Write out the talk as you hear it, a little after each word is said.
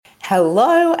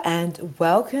Hello and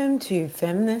welcome to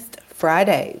Feminist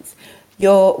Fridays,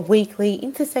 your weekly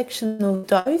intersectional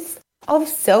dose of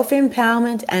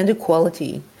self-empowerment and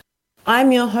equality.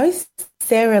 I'm your host,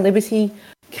 Sarah Liberty,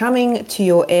 coming to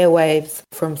your airwaves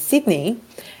from Sydney,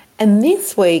 and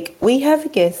this week we have a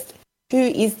guest who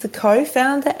is the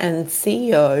co-founder and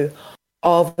CEO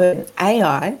of an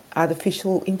AI,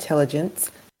 artificial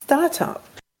intelligence, startup,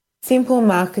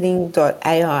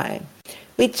 SimpleMarketing.ai,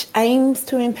 which aims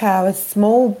to empower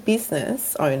small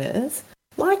business owners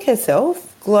like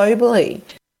herself globally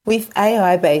with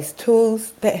AI-based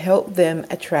tools that help them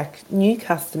attract new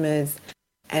customers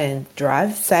and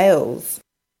drive sales.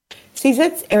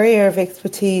 Suzette's area of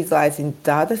expertise lies in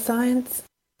data science,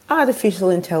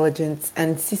 artificial intelligence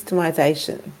and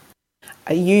systemization.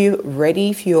 Are you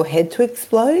ready for your head to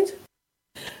explode?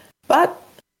 But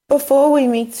before we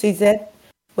meet Suzette,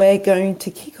 we're going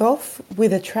to kick off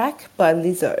with a track by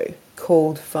Lizzo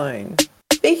called Phone.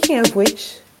 Speaking of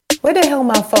which, where the hell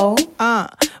my phone?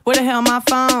 Where the hell my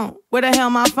phone? Where the hell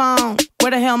my phone?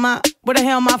 Where the hell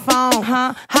my phone?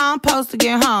 Huh? How I'm supposed to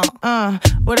get home?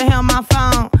 Where the hell my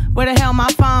phone? Where the hell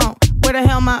my phone? Where the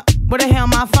hell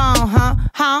my phone? Huh?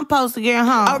 How I'm supposed to get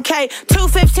home? Okay,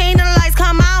 2:15 and the lights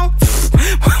come on.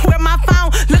 Where my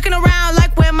phone? Looking around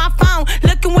like where my phone?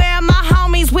 Looking where my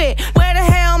homies went. Where the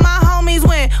hell my homies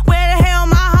went? Where the hell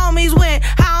my homies went?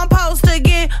 How I'm supposed to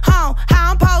get home?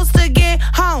 How I'm supposed to get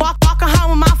home? Walking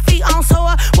home with my feet on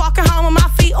sore. Walking home with my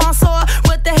feet on sore.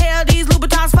 What the hell these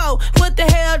Louboutins for? What the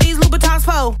hell these Louboutins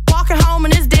for? Walking home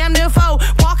in this damn near foe.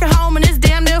 Walking home in this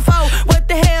damn near foe. What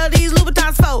the hell these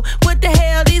Louboutins for? What the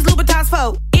hell these Louboutins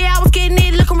for? Yeah, I was getting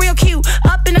it looking real cute.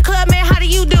 Up in the club, man, how do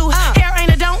you do? Hair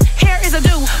ain't a don't, hair is a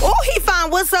do. Oh, he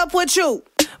fine, what's up with you?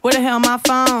 Where the hell my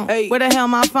phone? Hey. Where the hell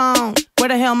my phone? Where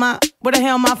the hell my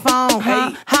phone? Huh?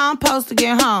 Hey. How I'm supposed to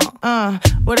get home?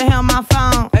 Where the hell my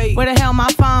phone? Hey. Where the hell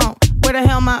my phone? Where the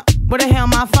hell my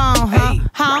phone? Huh? Hey.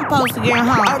 How I'm supposed to get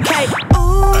home? Okay.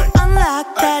 Ooh,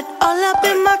 unlock that, all up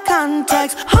in my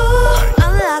contacts. Ooh,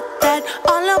 unlock that,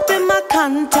 all up in my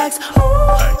contacts.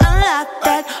 Ooh, unlock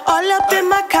that, all up in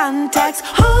my contacts.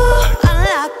 Ooh,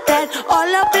 unlock that,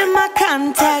 all up in my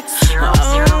contacts.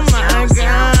 Oh my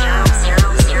God.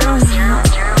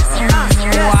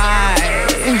 Why?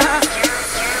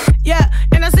 Yeah,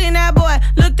 and I seen that boy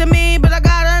looked at me, but I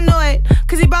got annoyed,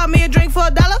 cause he bought me a drink for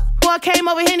 $1. Boy came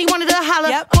over here and he wanted to holler.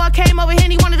 Yep. Boy came over here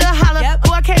and he wanted to holler. Yep.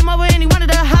 Boy came over here and he wanted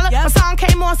to holler. Yep. My song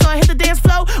came on, so I hit the dance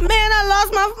floor. Man, I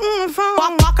lost my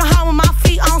phone. Walking home with my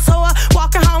feet on sore.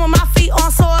 Walking home with my feet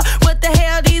on sore. What the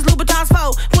hell these Louboutins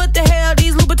for? What the hell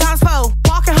these Louboutins for?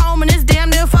 Walking home in this damn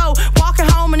near foe. Walking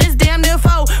home in this damn near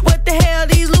foe. What the hell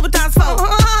these Louboutins for?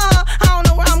 I don't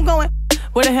know where I'm going.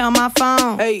 Where the hell my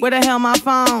phone? Hey. Where the hell my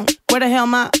phone? Where the hell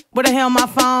my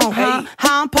phone? Huh? Hey.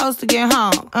 How I'm supposed to get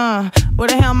home? Where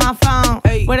the hell my phone?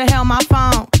 Hey. Where the hell my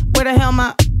phone? Where the hell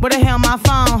my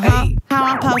phone? Huh? Hey. How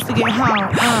I'm supposed to get home?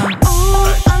 Ooh,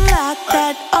 unlock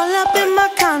that, all up in my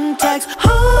contacts.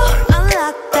 Ooh,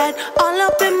 unlock that, all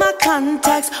up in my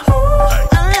contacts. Ooh,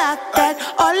 unlock that,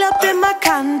 all up in my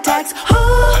contacts. Ooh,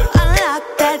 unlock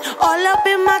that, all up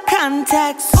in my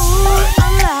contacts. Ooh,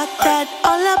 unlock that,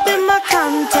 all up in my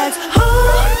contacts. Ooh,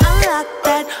 unlock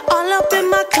that, all up in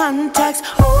my contacts.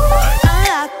 Ooh,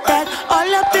 unlock that,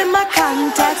 all up in my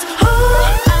contacts. Ooh,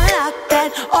 unlock that,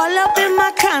 all up in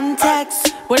my contacts.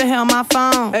 Where the hell my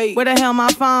phone? Hey. Where the hell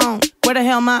my phone? Where the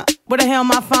hell my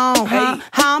phone? Huh? Hey.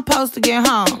 How I'm supposed to get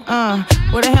home?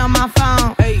 Where the hell my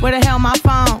phone? Hey. Where the hell my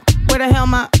phone? Where the hell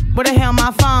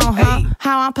my phone? Huh? Hey.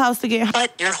 How I'm supposed to get home?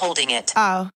 But you're holding it.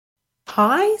 Oh.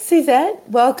 Hi, Suzette.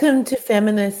 Welcome to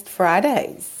Feminist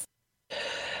Fridays.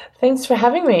 Thanks for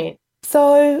having me.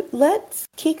 So let's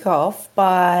kick off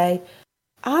by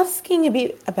asking a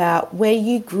bit about where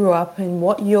you grew up and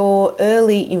what your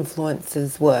early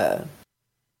influences were.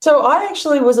 So I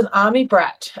actually was an army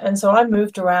brat, and so I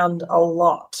moved around a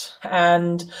lot.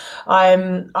 And I've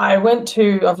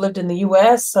lived in the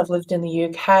US, I've lived in the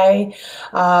UK,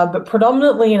 but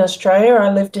predominantly in Australia. I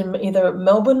lived in either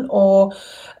Melbourne or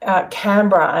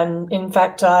Canberra, and in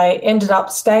fact I ended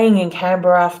up staying in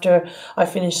Canberra after I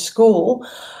finished school,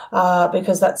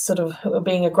 because that's sort of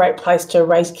being a great place to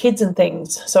raise kids and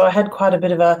things. So I had quite a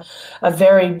bit of a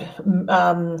varied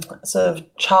sort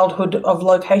of childhood of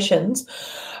locations.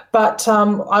 But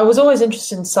I was always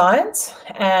interested in science,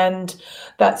 and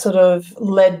that sort of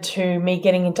led to me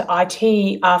getting into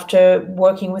IT after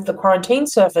working with the Quarantine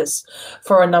Service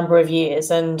for a number of years,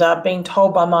 and being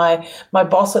told by my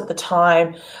boss at the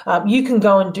time, you can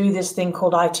go and do this thing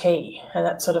called IT. And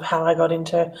that's sort of how I got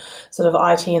into sort of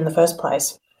IT in the first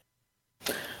place.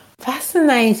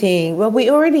 Fascinating. Well,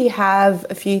 we already have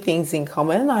a few things in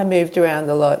common. I moved around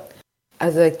a lot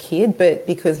as a kid, but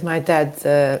because my dad's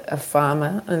a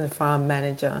farmer and a farm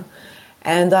manager,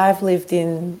 and I've lived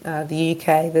in the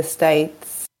UK, the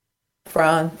States,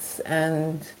 France,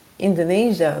 and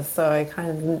Indonesia, so I kind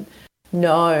of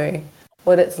know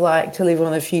what it's like to live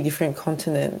on a few different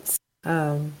continents.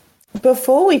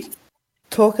 Before we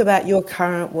talk about your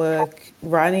current work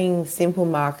running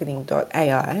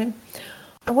simplemarketing.ai,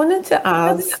 I wanted to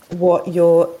ask what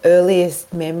your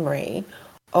earliest memory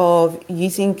of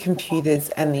using computers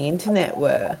and the internet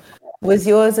were. Was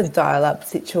yours a dial-up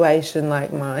situation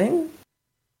like mine?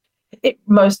 It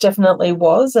most definitely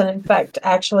was. And in fact,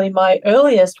 actually, my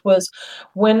earliest was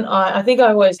when I think I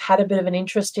always had a bit of an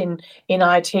interest in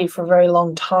IT for a very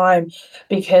long time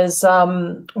because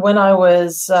when I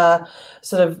was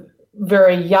sort of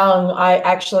very young, I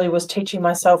actually was teaching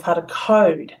myself how to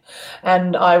code,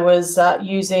 and I was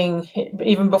using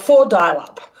even before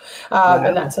dial-up.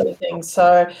 And that sort of thing.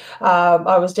 So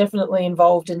I was definitely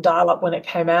involved in dial-up when it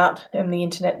came out and the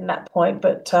internet at that point,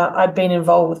 but I'd been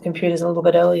involved with computers a little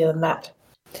bit earlier than that.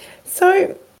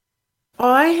 So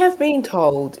I have been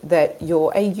told that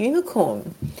you're a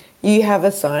unicorn. You have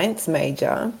a science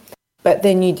major, but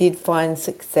then you did find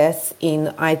success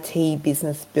in IT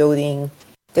business building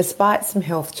despite some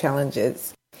health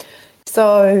challenges.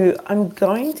 So I'm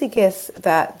going to guess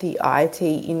that the IT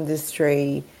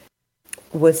industry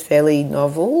was fairly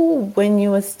novel when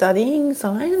you were studying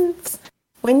science.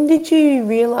 When did you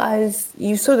realise,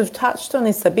 you sort of touched on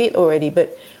this a bit already,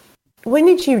 but when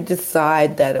did you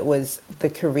decide that it was the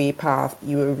career path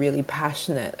you were really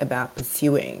passionate about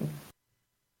pursuing?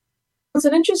 It's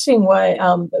an interesting way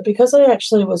because I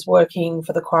actually was working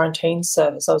for the quarantine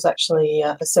service. I was actually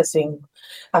assessing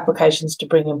applications to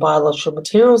bring in biological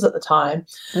materials at the time.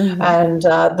 Mm-hmm. And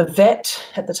the vet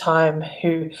at the time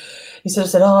he sort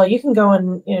of said, oh, you can go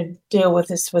and deal with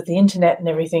this with the internet and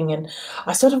everything. And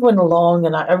I sort of went along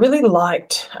and I really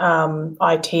liked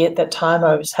IT at that time.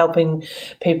 I was helping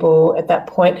people at that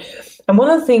point. And one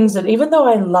of the things that, even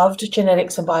though I loved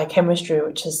genetics and biochemistry,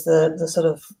 which is the sort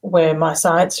of where my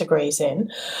science degree is in,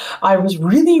 I was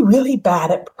really, really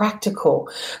bad at practical.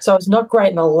 So I was not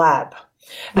great in a lab.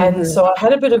 And so I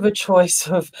had a bit of a choice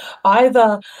of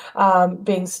either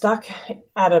being stuck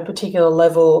at a particular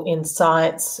level in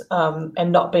science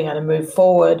and not being able to move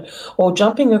forward, or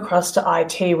jumping across to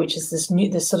IT, which is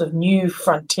this sort of new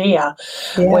frontier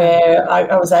where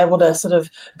I was able to sort of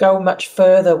go much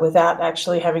further without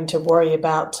actually having to worry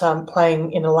about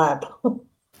playing in a lab.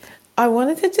 I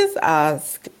wanted to just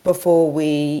ask, before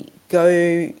we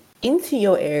go into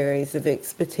your areas of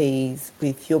expertise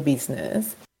with your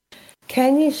business,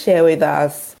 can you share with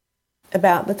us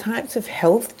about the types of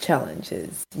health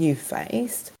challenges you've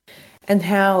faced and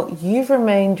how you've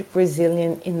remained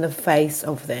resilient in the face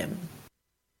of them?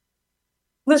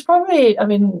 There's probably,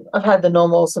 I've had the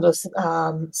normal sort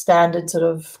of standard sort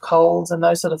of colds and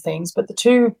those sort of things, but the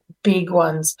two big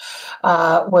ones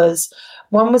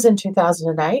one was in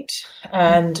 2008,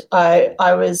 and I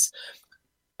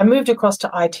moved across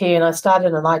to IT and I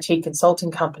started an IT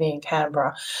consulting company in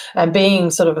Canberra. And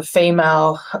being sort of a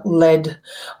female-led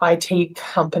IT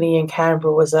company in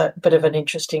Canberra was a bit of an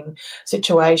interesting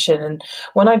situation. And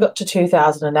when I got to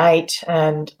 2008,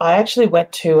 and I actually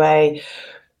went to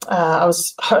I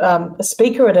was a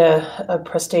speaker at a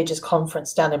prestigious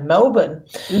conference down in Melbourne,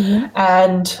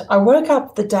 and I woke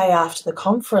up the day after the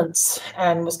conference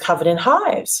and was covered in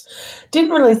hives.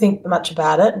 Didn't really think much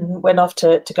about it and went off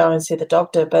to go and see the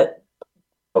doctor, but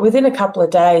within a couple of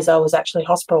days I was actually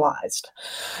hospitalised.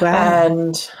 Wow.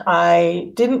 And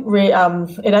I didn't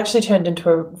it actually turned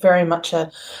into very much a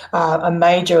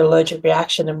major allergic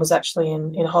reaction, and was actually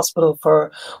in hospital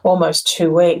for almost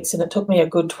 2 weeks, and it took me a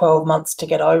good 12 months to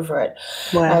get over it.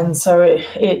 Wow. And so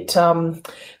it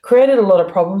created a lot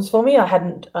of problems for me. I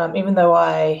hadn't, even though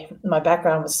my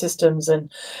background was systems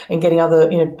and getting other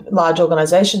large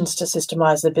organisations to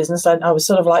systemize their business, I was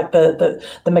sort of like the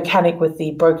mechanic with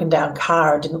the broken down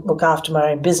car. I didn't look after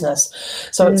my own business,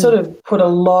 so it sort of put a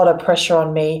lot of pressure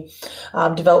on me.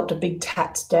 Developed a big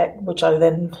tax debt, which I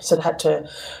then sort of had to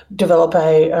develop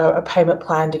a payment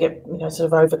plan to get sort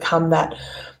of overcome that.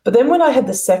 But then when I had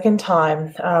the second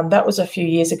time, that was a few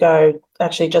years ago,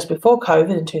 actually just before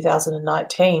COVID in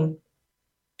 2019,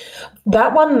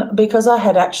 that one, because I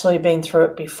had actually been through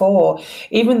it before,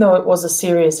 even though it was a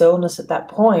serious illness at that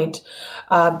point,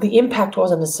 the impact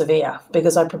wasn't as severe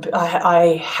because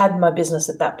I had my business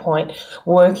at that point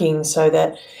working so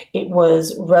that it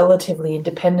was relatively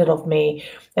independent of me,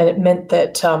 and it meant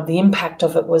that the impact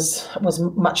of it was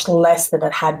much less than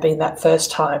it had been that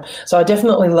first time. So I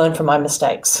definitely learned from my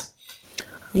mistakes.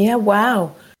 Yeah,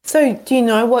 wow. So do you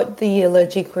know what the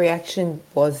allergic reaction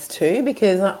was to?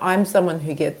 Because I'm someone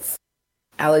who gets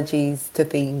allergies to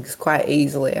things quite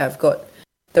easily. I've got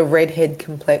the redhead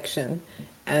complexion,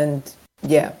 and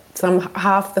yeah, some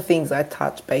half the things I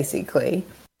touch basically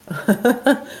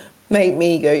make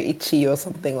me go itchy or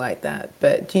something like that.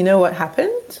 But do you know what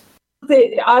happened?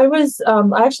 I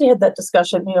actually had that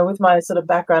discussion, with my sort of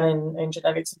background in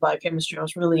genetics and biochemistry. I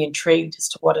was really intrigued as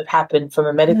to what had happened from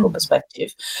a medical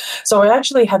perspective. So I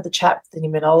actually had the chat with an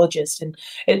immunologist, and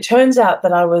it turns out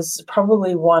that I was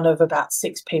probably one of about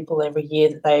 6 people every year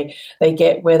that they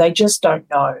get where they just don't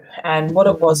know. And what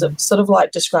it was sort of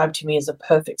like described to me as a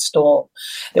perfect storm.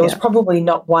 There was probably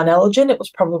not one allergen, it was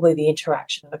probably the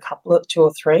interaction of a couple of 2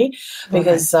 or 3,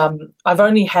 because I've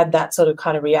only had that sort of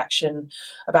kind of reaction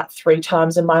about 3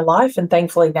 times in my life, and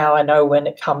thankfully now I know when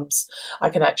it comes I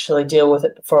can actually deal with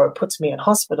it before it puts me in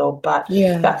hospital. But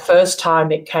that first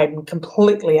time it came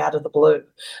completely out of the blue. And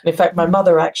in fact, my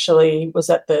mother actually was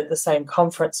at the same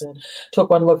conference and took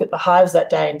one look at the hives that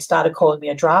day and started calling me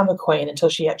a drama queen until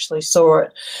she actually saw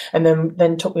it, and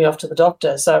then took me off to the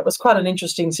doctor. So it was quite an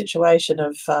interesting situation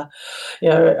of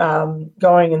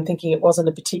going and thinking it wasn't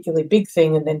a particularly big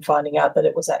thing, and then finding out that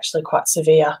it was actually quite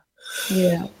severe.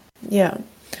 Yeah.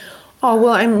 Oh,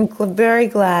 well, I'm very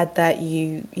glad that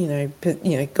you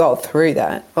got through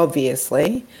that,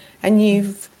 obviously, and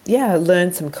you've,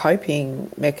 learned some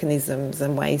coping mechanisms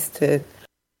and ways to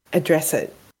address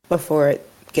it before it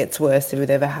gets worse, if it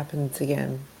ever happens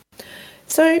again.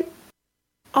 So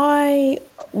I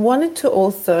wanted to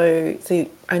also, so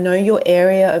I know your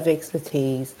area of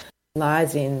expertise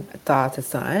lies in data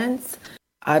science,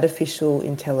 artificial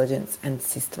intelligence and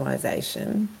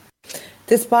systemization.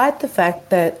 Despite the fact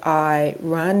that I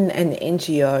run an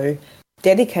NGO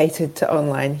dedicated to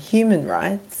online human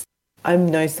rights, I'm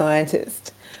no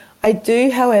scientist. I do,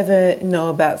 however, know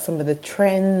about some of the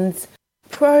trends,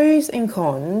 pros and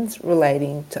cons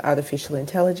relating to artificial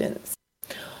intelligence.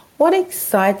 What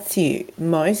excites you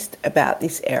most about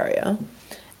this area,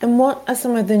 and what are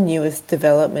some of the newest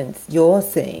developments you're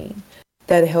seeing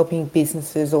that are helping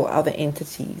businesses or other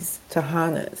entities to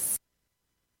harness?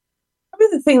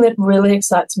 The thing that really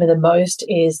excites me the most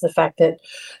is the fact that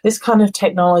this kind of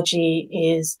technology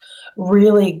is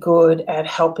really good at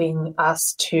helping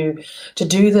us to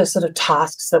do the sort of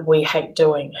tasks that we hate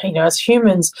doing. As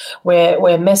humans,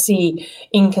 we're messy,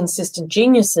 inconsistent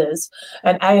geniuses,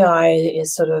 and AI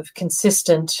is sort of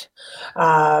consistent,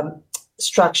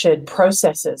 structured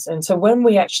processes. And so when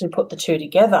we actually put the two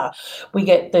together, we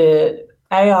get the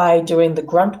AI doing the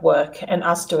grunt work and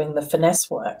us doing the finesse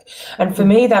work. And for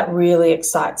me, that really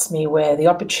excites me, where the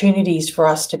opportunities for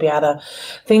us to be able to,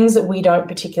 things that we don't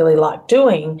particularly like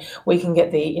doing, we can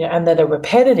get and that are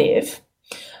repetitive,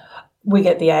 we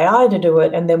get the AI to do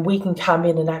it, and then we can come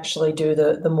in and actually do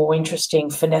the more interesting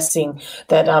finessing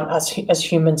that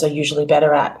as humans are usually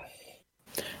better at.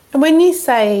 And when you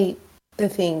say the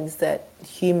things that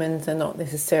humans are not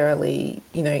necessarily,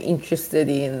 interested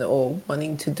in or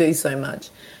wanting to do so much,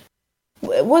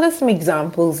 what are some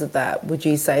examples of that? Would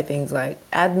you say things like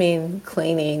admin,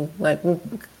 cleaning?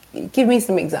 Give me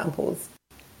some examples.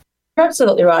 You're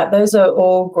absolutely right. Those are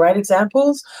all great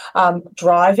examples.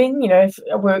 Driving,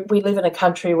 we live in a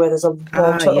country where there's a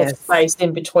lot of space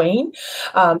in between.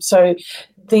 So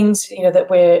things, that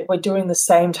we're doing the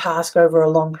same task over a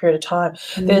long period of time.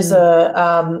 There's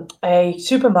a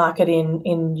supermarket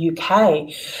in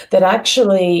UK that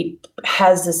actually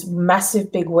has this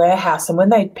massive big warehouse, and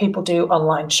when people do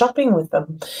online shopping with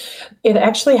them, it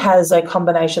actually has a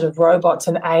combination of robots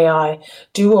and AI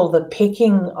do all the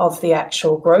picking of the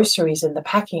actual groceries and the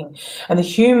packing, and the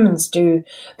humans do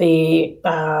the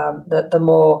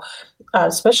more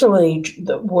especially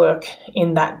the work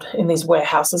in these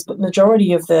warehouses, but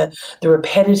majority of the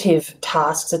repetitive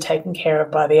tasks are taken care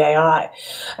of by the AI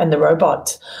and the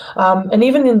robots. And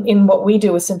even in what we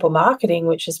do with Simple Marketing,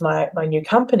 which is my new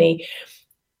company,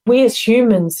 we as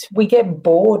humans, we get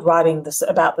bored writing this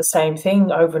about the same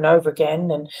thing over and over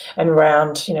again and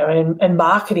around, and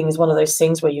marketing is one of those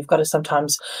things where you've got to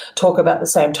sometimes talk about the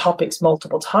same topics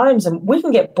multiple times, and we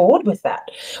can get bored with that,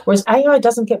 whereas AI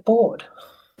doesn't get bored.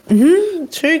 Mm-hmm.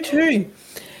 True.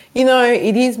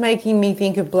 It is making me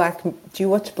think of do you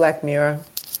watch Black Mirror?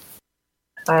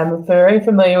 I'm very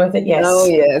familiar with it, yes. Oh,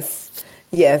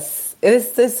 yes.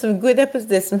 There's some good episodes,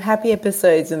 there's some happy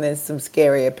episodes, and there's some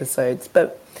scary episodes.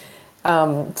 But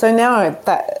so now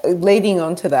leading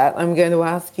on to that, I'm going to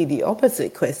ask you the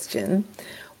opposite question.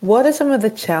 What are some of the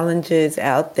challenges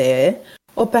out there,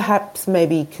 or perhaps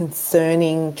maybe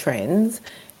concerning trends,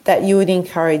 that you would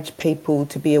encourage people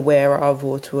to be aware of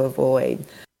or to avoid?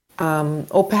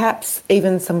 or perhaps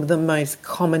even some of the most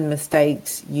common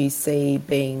mistakes you see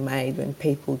being made when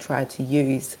people try to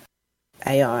use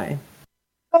AI?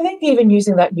 I think even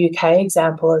using that UK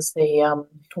example as the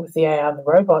with the AI and the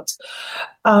robots,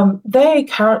 they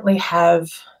currently have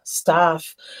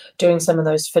staff doing some of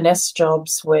those finesse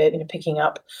jobs where picking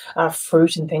up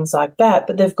fruit and things like that.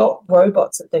 But they've got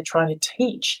robots that they're trying to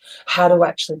teach how to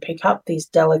actually pick up these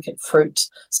delicate fruits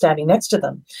standing next to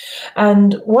them.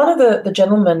 And one of the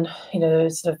gentlemen,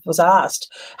 sort of was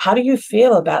asked, "How do you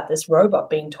feel about this robot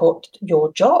being taught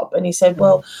your job?" And he said,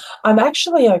 "Well, I'm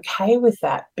actually okay with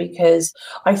that because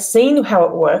I've seen how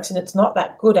it works, and it's not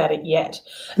that good at it yet.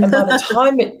 And by the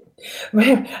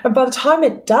time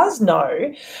it does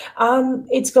know,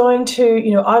 it's going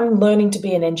to, I'm learning to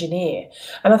be an engineer."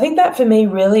 And I think that for me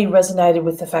really resonated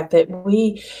with the fact that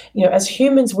we, as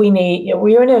humans,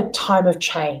 we're in a time of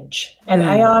change, and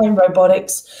AI and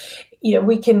robotics,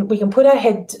 we can put our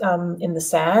head in the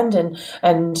sand and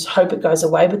hope it goes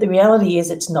away, but the reality is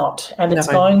it's not, and it's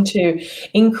going to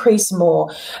increase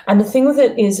more. And the thing with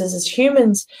it is as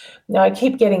humans, I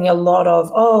keep getting a lot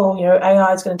of,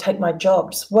 AI is going to take my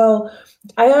jobs. Well,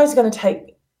 AI is going to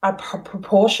take a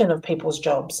proportion of people's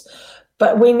jobs,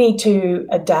 but we need to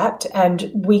adapt,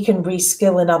 and we can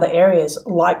reskill in other areas,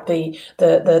 like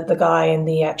the guy in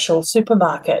the actual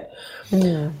supermarket.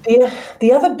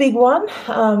 The other big one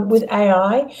with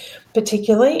AI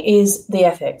particularly is the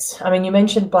ethics. I mean, you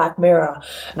mentioned Black Mirror,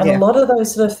 and a lot of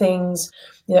those sort of things,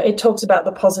 it talks about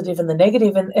the positive and the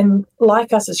negative, and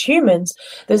like us as humans,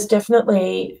 there's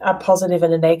definitely a positive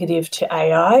and a negative to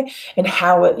AI, and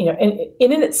how it,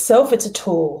 in itself, it's a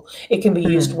tool. It can be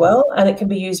used well, and it can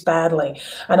be used badly.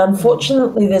 And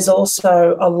unfortunately, there's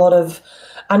also a lot of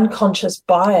unconscious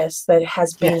bias that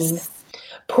has been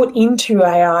put into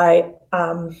AI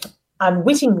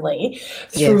unwittingly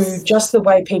through just the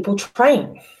way people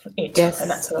train it and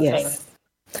that sort of thing.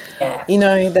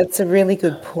 Yeah. That's a really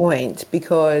good point,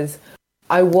 because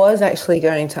I was actually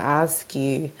going to ask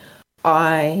you,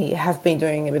 I have been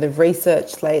doing a bit of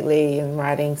research lately and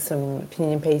writing some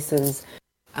opinion pieces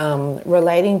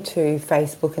relating to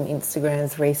Facebook and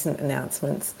Instagram's recent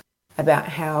announcements about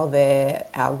how their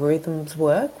algorithms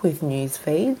work with news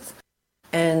feeds,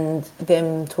 and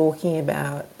them talking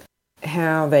about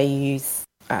how they use,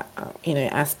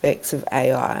 aspects of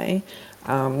AI.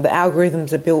 The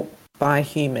algorithms are built by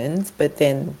humans, but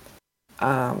then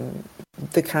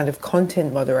the kind of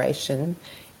content moderation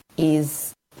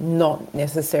is not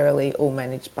necessarily all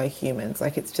managed by humans.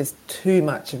 Like, it's just too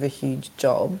much of a huge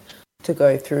job to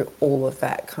go through all of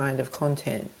that kind of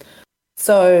content.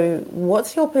 So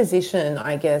what's your position,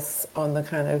 I guess, on the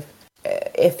kind of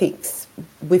ethics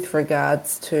with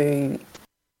regards to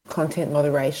content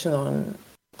moderation on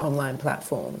online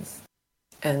platforms,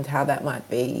 and how that might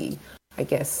be, I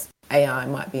guess, AI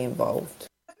might be involved?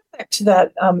 Back to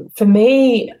that, for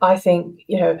me, I think,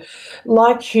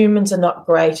 like humans are not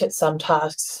great at some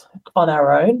tasks on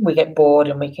our own. We get bored,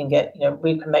 and we can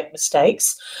make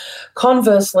mistakes.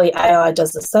 Conversely, AI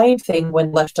does the same thing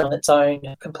when left on its own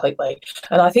completely.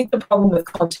 And I think the problem with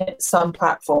some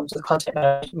platforms with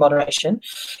content moderation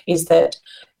is that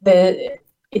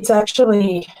it's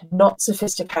actually not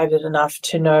sophisticated enough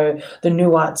to know the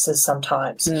nuances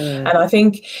sometimes. And I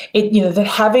think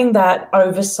having that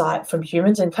oversight from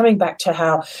humans, and coming back to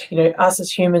how, us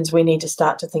as humans, we need to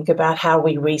start to think about how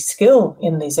we reskill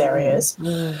in these areas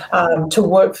to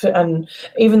work for, and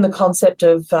even the concept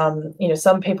of,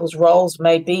 some people's roles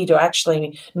may be to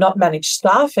actually not manage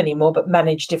staff anymore, but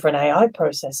manage different AI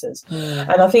processes.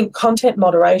 And I think content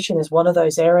moderation is one of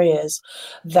those areas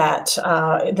that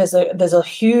there's a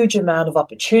huge amount of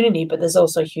opportunity, but there's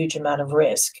also a huge amount of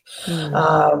risk. And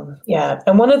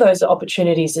one of those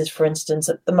opportunities is, for instance,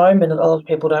 at the moment, a lot of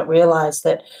people don't realize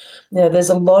that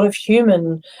there's a lot of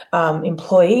human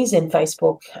employees in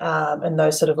Facebook and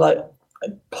those sort of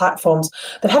platforms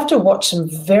that have to watch some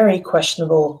very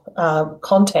questionable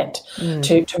content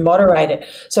to moderate it.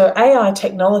 So AI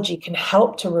technology can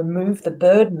help to remove the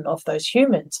burden of those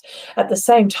humans. At the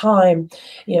same time,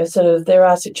 there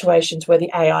are situations where the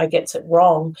AI gets it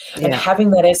wrong, and having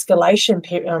that escalation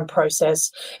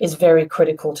process is very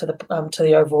critical to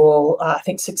the overall, I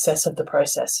think, success of the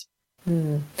process.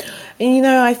 And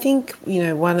I think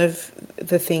one of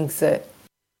the things that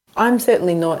I'm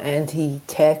certainly not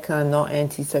anti-tech, I'm not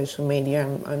anti-social media,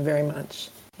 I'm very much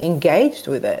engaged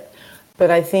with it. But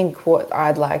I think what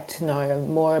I'd like to know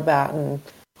more about, and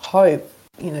hope,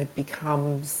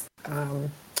 becomes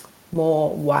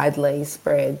more widely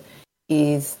spread,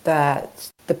 is that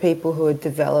the people who are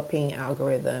developing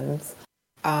algorithms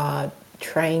are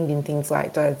trained in things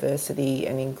like diversity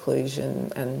and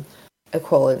inclusion, and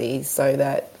equality so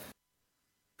that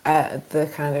the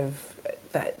kind of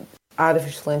that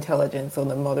artificial intelligence or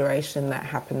the moderation that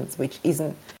happens, which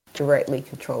isn't directly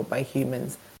controlled by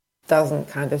humans, doesn't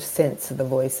kind of censor the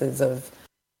voices of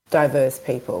diverse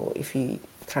people, if you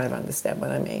kind of understand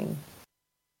what I mean.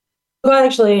 I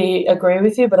actually agree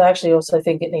with you, but I actually also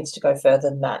think it needs to go further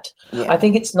than that. Yeah. I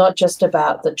think it's not just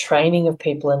about the training of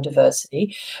people in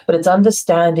diversity, but it's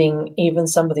understanding even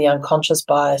some of the unconscious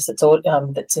bias that's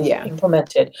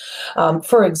implemented.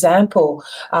 For example,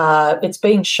 it's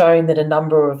being shown that a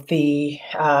number of the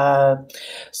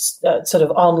sort of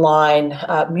online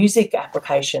music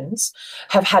applications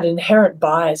have had inherent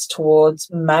bias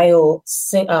towards male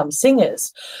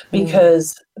singers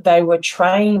because they were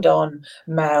trained on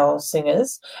male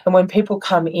singers, and when people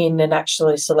come in and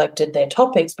actually selected their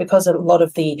topics, because a lot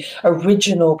of the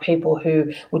original people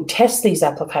who would test these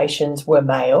applications were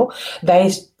male, they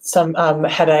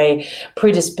had a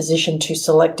predisposition to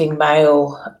selecting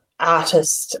male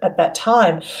artists at that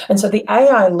time. And so the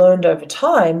AI learned over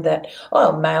time that,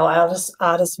 male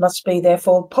artists must be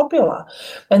therefore popular.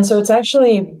 And so it's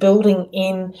actually building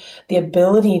in the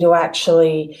ability to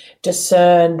actually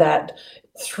discern that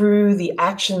through the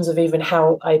actions of even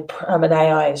how an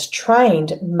AI is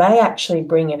trained may actually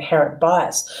bring inherent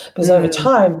bias, because over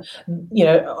time,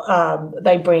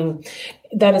 they bring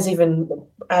that is even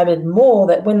added more,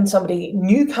 that when somebody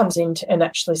new comes in and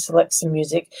actually selects some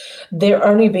music, they're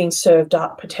only being served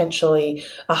up potentially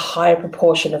a higher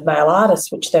proportion of male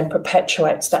artists, which then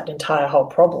perpetuates that entire whole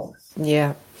problem.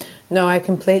 Yeah. No, I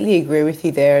completely agree with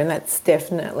you there. And that's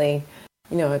definitely,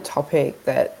 a topic,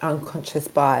 that unconscious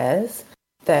bias,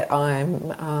 that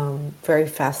I'm very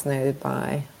fascinated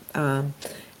by. And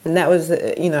that was,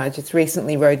 I just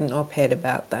recently wrote an op-ed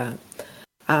about that.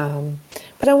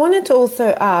 But I wanted to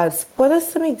also ask, what are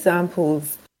some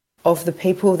examples of the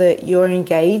people that you're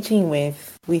engaging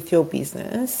with your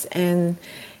business, and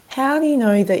how do you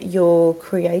know that you're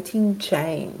creating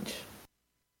change?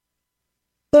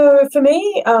 So for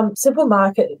me, Simple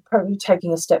Market, probably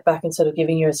taking a step back and sort of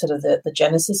giving you sort of the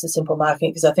genesis of Simple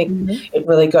Marketing, because I think it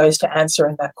really goes to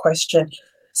answering that question.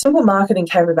 Simple Marketing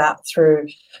came about through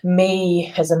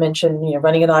me, as I mentioned,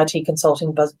 running an IT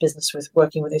consulting business with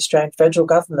working with the Australian federal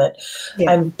government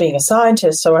and being a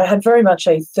scientist. So I had very much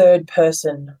a third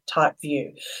person type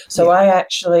view. So I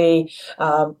actually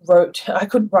I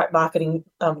couldn't write marketing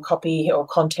copy or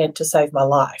content to save my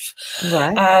life.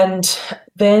 Right. And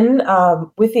then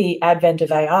with the advent of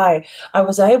AI, I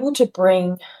was able to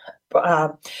bring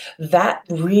that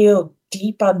real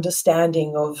deep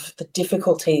understanding of the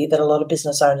difficulty that a lot of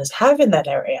business owners have in that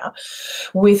area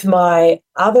with my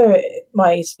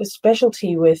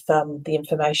specialty with the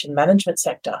information management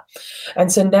sector.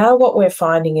 And so now what we're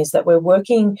finding is that we're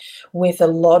working with a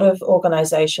lot of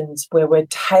organizations where we're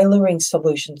tailoring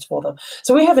solutions for them.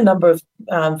 So we have a number of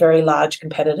very large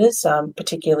competitors,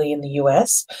 particularly in the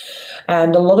US,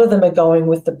 and a lot of them are going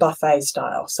with the buffet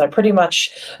style. So pretty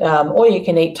much all you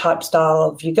can eat type style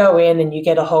of, you go in and you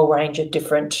get a whole range of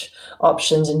different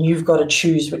options and you've got to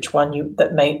choose which one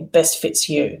that best fits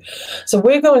you. So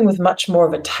we're going with much more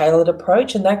of a tailored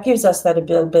approach, and that gives us that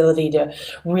ability to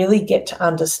really get to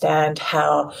understand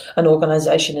how an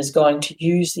organization is going to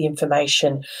use the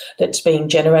information that's being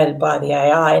generated by the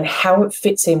AI and how it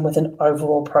fits in with an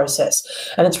overall process.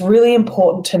 And it's really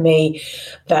important to me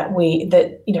that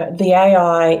the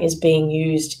AI is being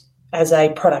used as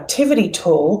a productivity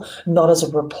tool, not as a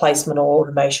replacement or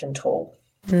automation tool.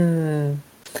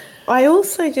 I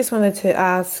also just wanted to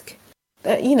ask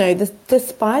that,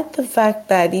 despite the fact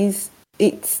that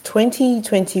it's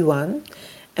 2021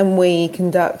 and we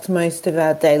conduct most of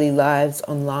our daily lives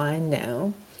online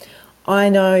now, I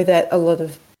know that a lot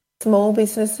of small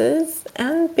businesses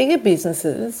and bigger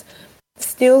businesses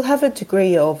still have a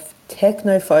degree of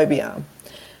technophobia.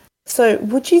 So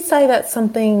would you say that's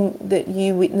something that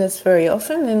you witness very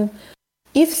often? And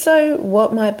if so,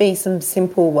 what might be some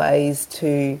simple ways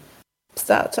to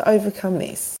start to overcome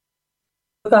this?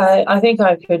 Look, I think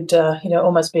I could,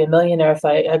 almost be a millionaire if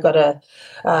I got a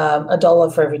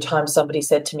 $1 for every time somebody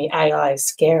said to me, AI is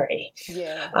scary.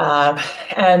 Yeah.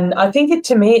 And I think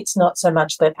to me, it's not so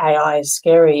much that AI is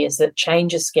scary, is that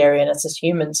change is scary, and us as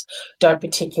humans don't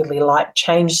particularly like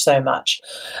change so much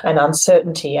and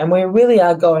uncertainty. And we really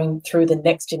are going through the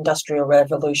next industrial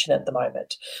revolution at the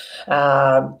moment.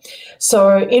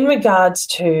 So in regards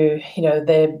to,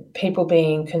 the people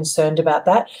being concerned about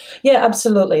that, yeah,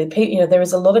 absolutely. There is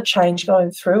there's a lot of change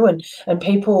going through, and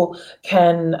people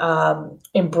can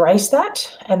embrace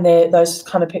that, and those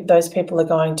people are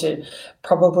going to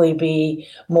probably be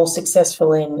more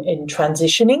successful in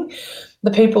transitioning.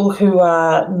 The people who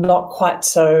are not quite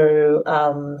so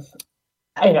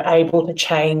able to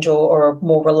change or are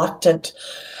more reluctant,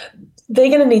 they're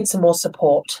going to need some more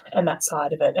support on that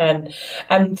side of it. And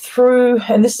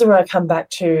this is where I come back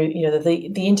to,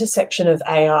 the intersection of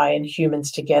AI and humans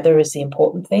together is the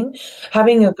important thing.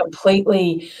 Having a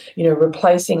completely,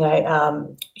 replacing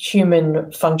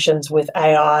human functions with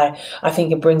AI, I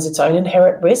think it brings its own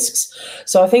inherent risks.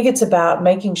 So I think it's about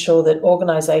making sure that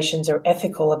organizations are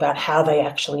ethical about how they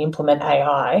actually implement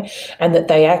AI, and that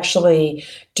they actually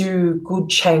do good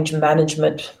change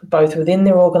management, both within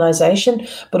their organization,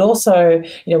 but also,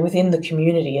 within the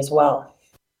community as well.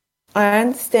 I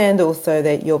understand also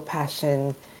that your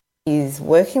passion is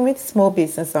working with small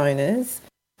business owners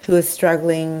who are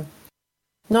struggling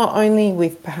not only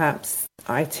with perhaps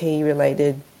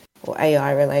IT-related or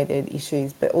AI-related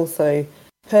issues, but also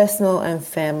personal and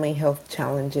family health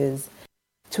challenges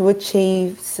to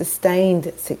achieve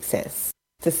sustained success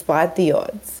despite the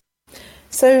odds.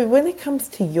 So when it comes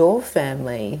to your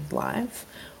family life,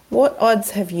 what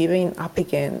odds have you been up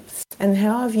against and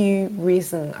how have you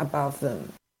risen above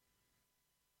them?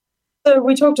 So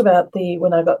we talked about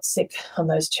when I got sick on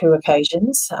those two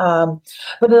occasions, but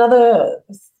another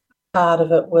part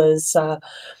of it was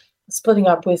splitting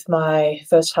up with my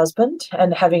first husband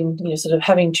and having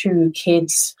two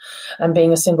kids and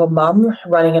being a single mum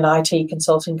running an IT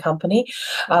consulting company.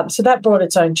 So that brought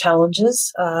its own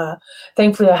challenges.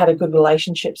 Thankfully, I had a good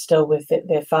relationship still with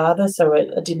their father, so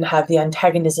it didn't have the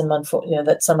antagonism,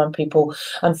 that some people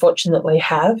unfortunately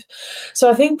have. So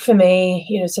I think for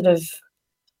me,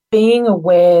 being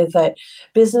aware that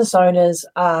business owners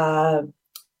are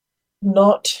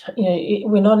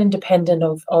we're not independent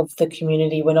of the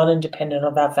community, we're not independent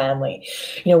of our family.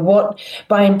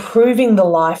 By improving the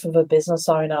life of a business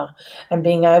owner and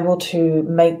being able to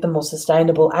make them more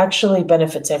sustainable actually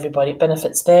benefits everybody. It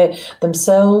benefits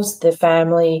themselves, their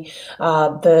family,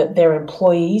 their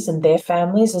employees and their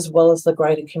families, as well as the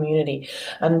greater community.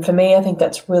 And for me, I think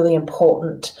that's really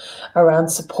important around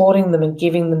supporting them and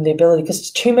giving them the ability, because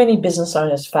too many business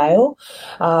owners fail,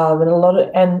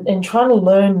 and trying to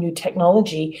learn new technology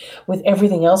with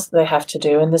everything else that they have to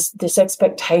do, and this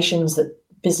expectations that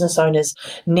business owners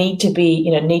need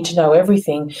to know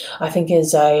everything, I think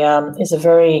is a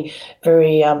very,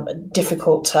 very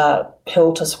difficult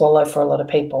pill to swallow for a lot of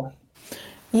people.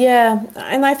 Yeah,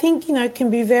 and I think it can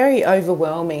be very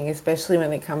overwhelming, especially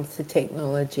when it comes to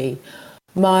technology.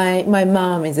 My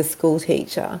mum is a school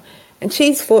teacher, and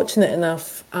she's fortunate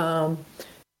enough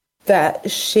that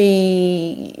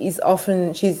she's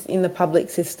in the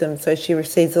public system, so she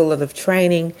receives a lot of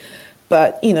training,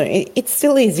 but it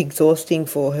still is exhausting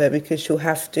for her because she'll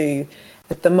have to,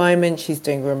 at the moment she's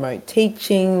doing remote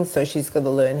teaching, so she's got to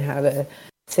learn how to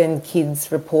send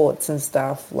kids reports and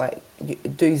stuff, like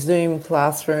do Zoom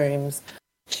classrooms.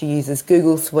 She uses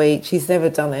Google Suite. She's never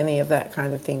done any of that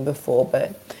kind of thing before,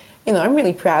 but I'm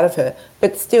really proud of her.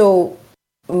 But still,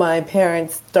 my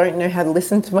parents don't know how to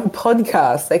listen to my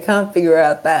podcast. They can't figure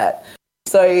out that.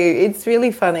 So it's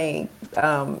really funny.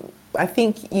 I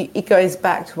think it goes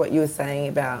back to what you were saying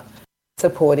about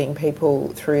supporting people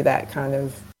through that kind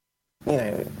of,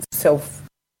 self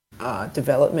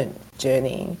development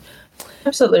journey.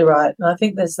 Absolutely right. And I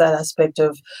think there's that aspect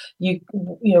of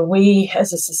we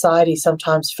as a society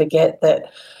sometimes forget that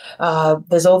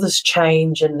there's all this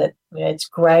change, and that it's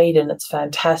great and it's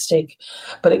fantastic,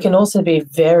 but it can also be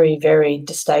very, very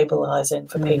destabilizing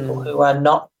for people who are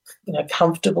not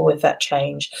comfortable with that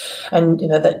change, and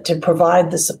that to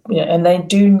provide this, and they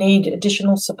do need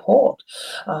additional support.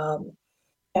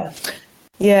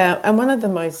 Yeah, and one of the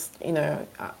most,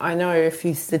 I know a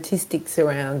few statistics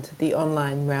around the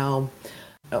online realm.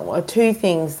 Two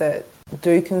things that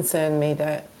do concern me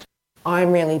that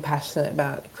I'm really passionate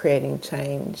about creating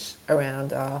change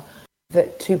around are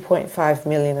that 2.5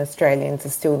 million Australians are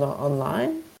still not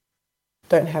online,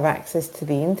 don't have access to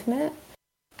the internet,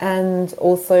 and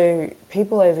also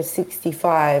people over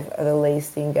 65 are the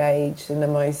least engaged and the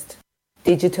most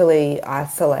digitally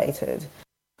isolated.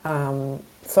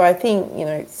 So I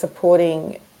think,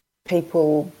 supporting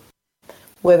people,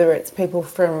 whether it's people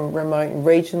from remote and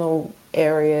regional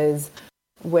areas,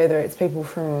 whether it's people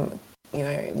from,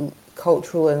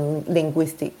 cultural and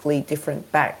linguistically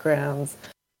different backgrounds,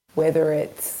 whether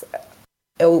it's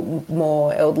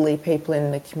more elderly people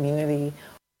in the community,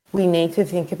 we need to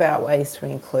think about ways to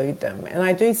include them. And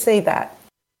I do see that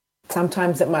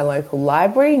sometimes at my local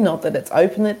library, not that it's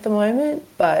open at the moment,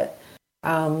 but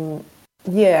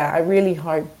Yeah, I really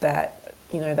hope that,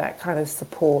 that kind of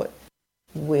support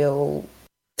will,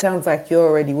 sounds like you're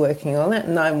already working on it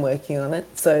and I'm working on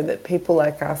it, so that people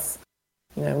like us,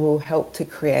 will help to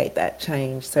create that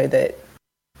change so that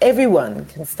everyone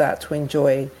can start to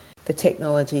enjoy the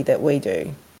technology that we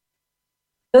do.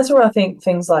 That's where I think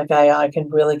things like AI can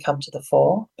really come to the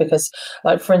fore because,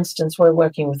 like for instance, we're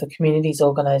working with a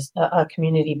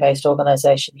community-based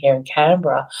organisation here in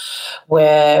Canberra,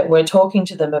 where we're talking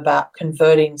to them about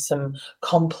converting some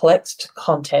complex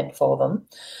content for them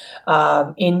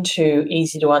into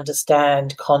easy to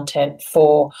understand content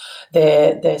for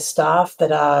their staff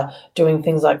that are doing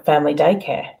things like family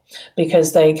daycare,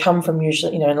 because they come from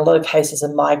usually, in a lot of cases,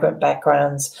 in migrant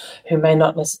backgrounds who may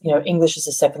not, English is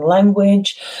a second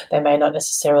language. They may not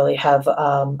necessarily have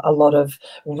a lot of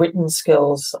written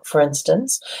skills, for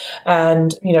instance,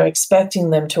 and, expecting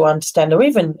them to understand, or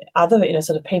even other,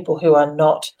 sort of people who are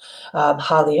not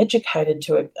highly educated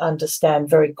to understand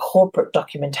very corporate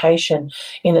documentation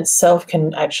in itself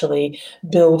can actually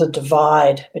build a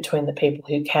divide between the people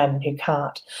who can and who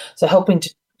can't. So helping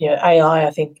to AI,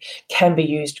 I think, can be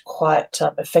used quite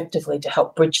effectively to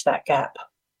help bridge that gap.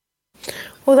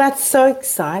 Well, that's so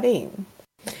exciting.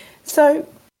 So,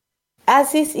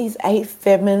 as this is a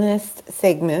feminist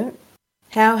segment,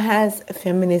 how has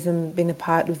feminism been a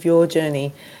part of your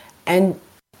journey? And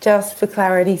just for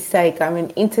clarity's sake, I'm an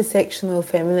intersectional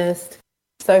feminist.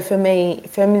 So for me,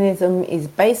 feminism is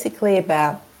basically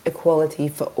about equality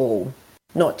for all,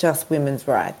 not just women's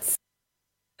rights.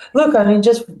 Look, I mean,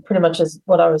 just pretty much as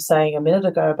what I was saying a minute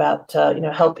ago about,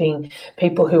 helping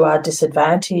people who are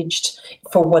disadvantaged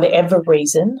for whatever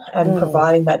reason and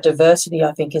providing that diversity,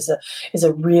 I think is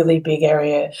a really big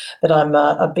area that I'm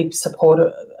a big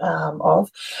supporter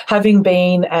of. Having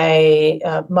been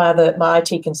my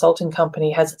IT consulting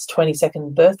company has its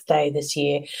 22nd birthday this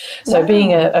year. So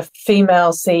being a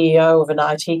female CEO of an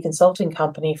IT consulting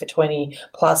company for 20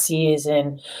 plus years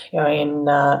in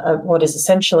what is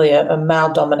essentially a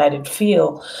male dominated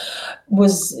field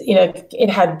was, it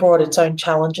had brought its own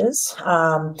challenges.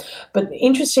 But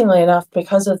interestingly enough,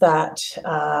 because of that,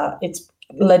 it's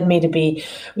led me to be,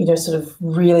 sort of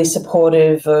really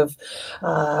supportive of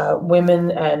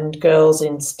women and girls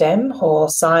in STEM, or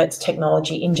science,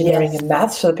 technology, engineering, and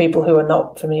maths, for the people who are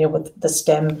not familiar with the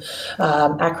STEM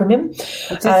acronym.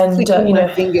 Just clicking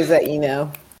my fingers at you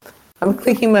now. I'm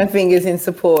clicking my fingers in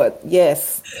support.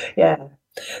 Yes. Yeah.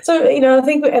 So, I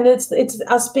think, and it's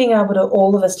us being able to,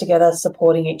 all of us together,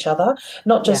 supporting each other,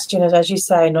 not just, as you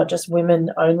say, not just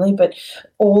women only, but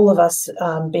all of us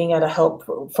being able to help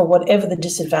for whatever the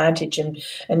disadvantage, and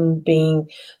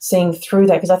seeing through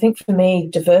that. Because I think for me,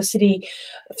 diversity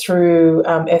through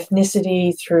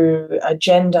ethnicity, through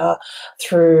gender,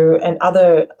 through and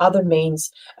other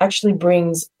means actually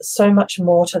brings so much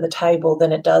more to the table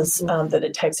than it does that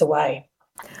it takes away.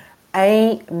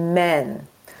 Amen.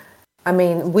 I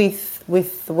mean,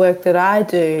 with the work that I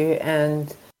do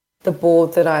and the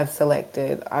board that I've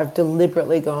selected, I've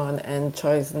deliberately gone and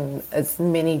chosen as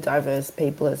many diverse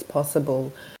people as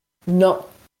possible, not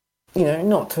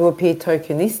to appear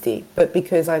tokenistic, but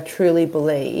because I truly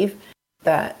believe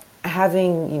that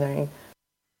having,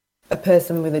 a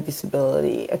person with a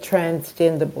disability, a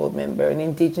transgender board member, an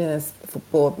Indigenous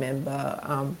board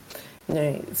member,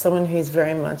 someone who's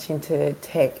very much into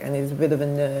tech and is a bit of a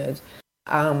nerd.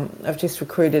 I've just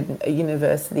recruited a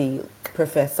university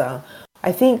professor.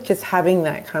 I think just having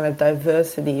that kind of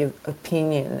diversity of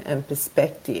opinion and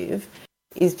perspective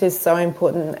is just so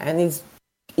important, and is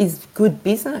good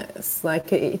business.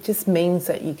 Like, it just means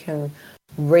that you can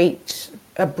reach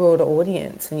a broader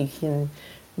audience and you can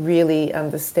really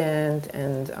understand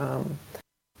and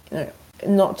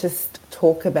not just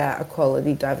talk about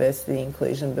equality, diversity,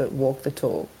 inclusion, but walk the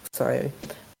talk. So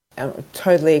I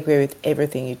totally agree with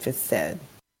everything you just said.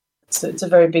 It's a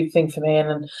very big thing for me.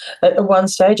 And at one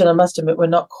stage, and I must admit, we're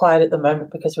not quite at the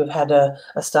moment because we've had a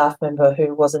staff member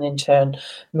who was an intern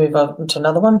move on to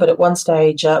another one. But at one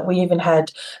stage, we even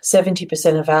had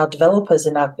 70% of our developers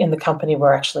in the company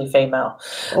were actually female.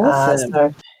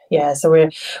 Awesome. So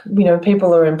we're,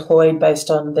 people are employed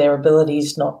based on their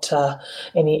abilities, not for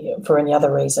any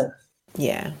other reason.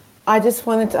 Yeah. I just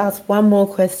wanted to ask one more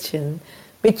question,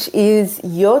 which is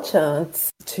your chance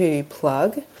to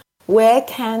plug. Where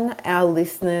can our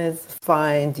listeners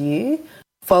find you,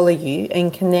 follow you,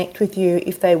 and connect with you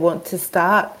if they want to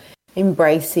start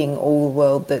embracing all the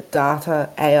world that data,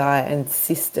 AI, and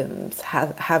systems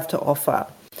have to offer?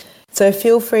 So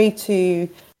feel free to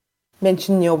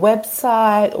mention your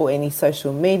website or any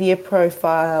social media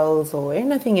profiles or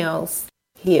anything else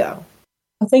here.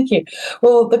 Thank you.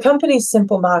 Well, the company's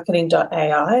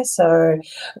simplemarketing.ai. So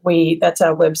that's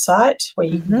our website where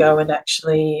you can go and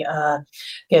actually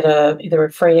get either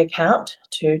a free account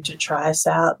to try us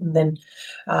out, and then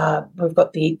we've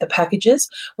got the packages.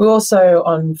 We're also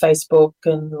on Facebook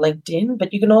and LinkedIn,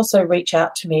 but you can also reach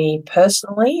out to me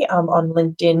personally on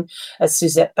LinkedIn as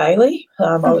Suzette Bailey.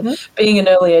 Being an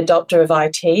early adopter of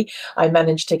IT, I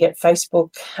managed to get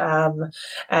Facebook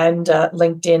and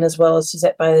LinkedIn as well as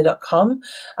SuzetteBailey.com.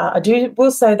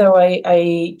 Will say though,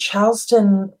 a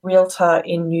Charleston realtor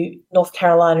in North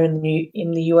Carolina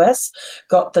in the US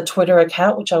got the Twitter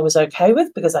account, which I was okay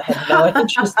with because I had no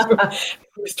interest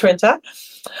with Twitter.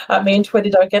 Me and Twitter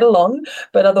don't get along,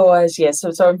 but otherwise, yes.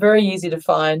 So I'm very easy to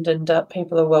find, and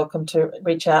people are welcome to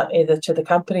reach out either to the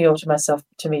company or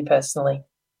to me personally.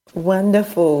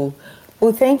 Wonderful.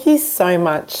 Well, thank you so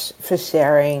much for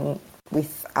sharing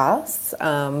with us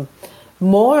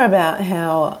more about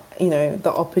how,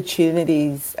 the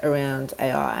opportunities around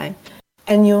AI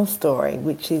and your story,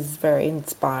 which is very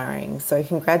inspiring. So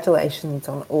congratulations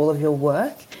on all of your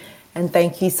work. And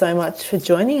thank you so much for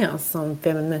joining us on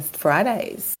Feminist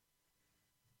Fridays.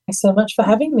 Thanks so much for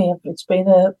having me. It's been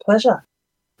a pleasure.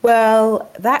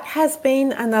 Well, that has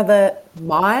been another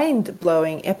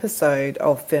mind-blowing episode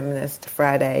of Feminist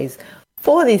Fridays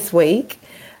for this week.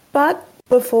 But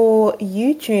before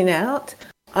you tune out,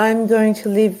 I'm going to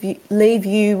leave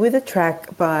you with a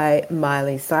track by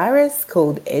Miley Cyrus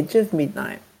called Edge of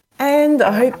Midnight. And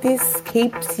I hope this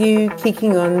keeps you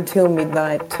kicking on till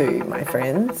midnight too, my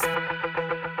friends.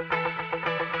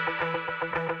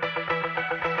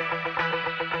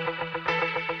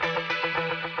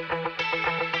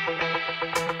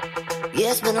 Yeah,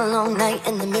 it's been a long night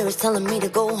and the mirror's telling me to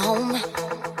go home.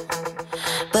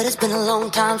 But it's been a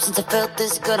long time since I felt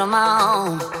this good on my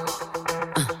own.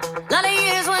 Lot of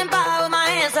years went by with my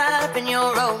hands tied up in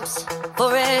your ropes.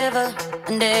 Forever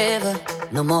and ever,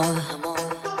 no more.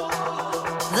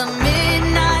 The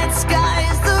midnight sky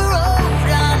is the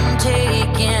road I'm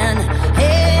taking.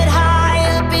 Head high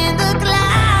up in the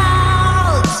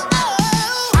clouds.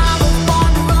 I was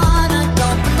born to run, I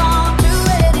don't belong to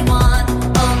anyone.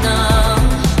 Oh no,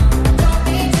 don't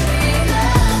need to be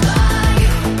loved by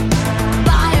you.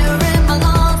 Fire in my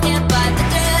lungs, can't fight the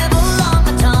devil on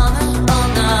my tongue. Oh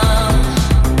no,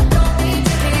 don't need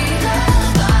to be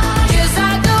loved by you. Just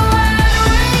like the word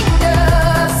ringed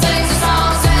up, sings a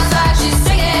song, sounds like she's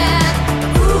singing.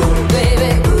 Ooh,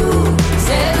 baby, ooh,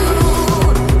 said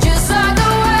ooh. Just like the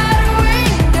word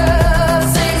ringed up,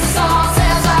 sings a song,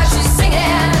 sounds like she's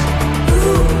singing.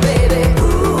 Ooh, baby,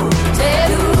 ooh, said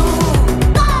ooh.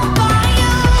 All by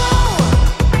you.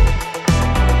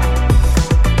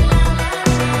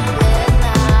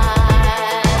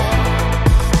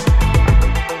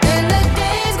 And the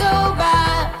days go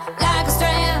by like a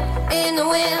strand in the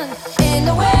wind, in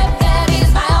the web that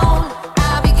is my own.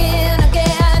 I'll begin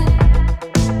again.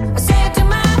 I said to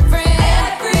my friend,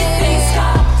 everything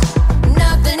stopped.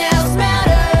 Nothing else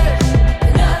mattered.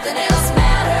 Nothing else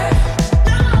mattered.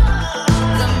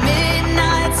 The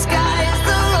midnight sky is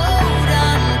the road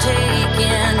I'm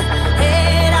taking.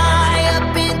 Head high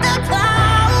up in the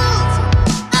clouds.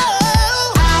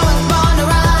 Oh, I was born to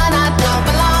run. I don't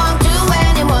belong to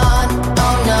anyone.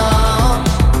 Oh no,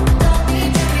 don't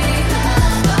need to be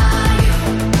loved by you.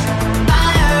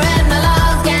 Fire in my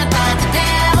lungs, can't fight the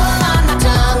devil on my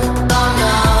tongue. Oh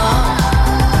no,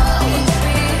 don't need to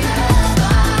be loved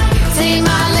by you. See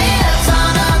my lips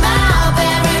on her mouth,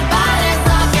 everybody's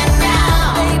talking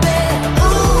now.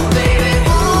 Baby,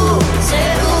 ooh,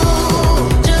 said ooh.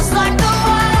 Just like the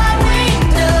word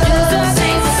ringed up, just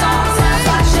sings a song, sounds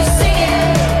like she's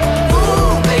singing.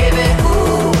 Ooh, baby,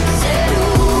 ooh, said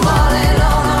ooh. All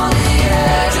alone on the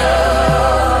edge of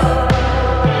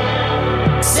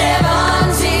 17.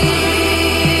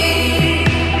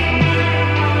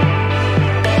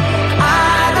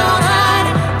 I don't hide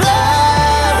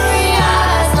blurry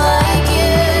eyes like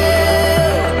you,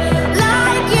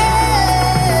 like you.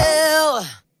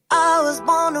 I was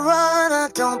born to run, I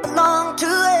don't belong to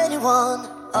anyone.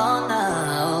 Oh no,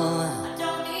 I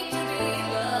don't need to be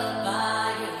loved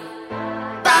by you.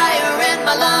 Fire in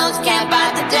my lungs, can't buy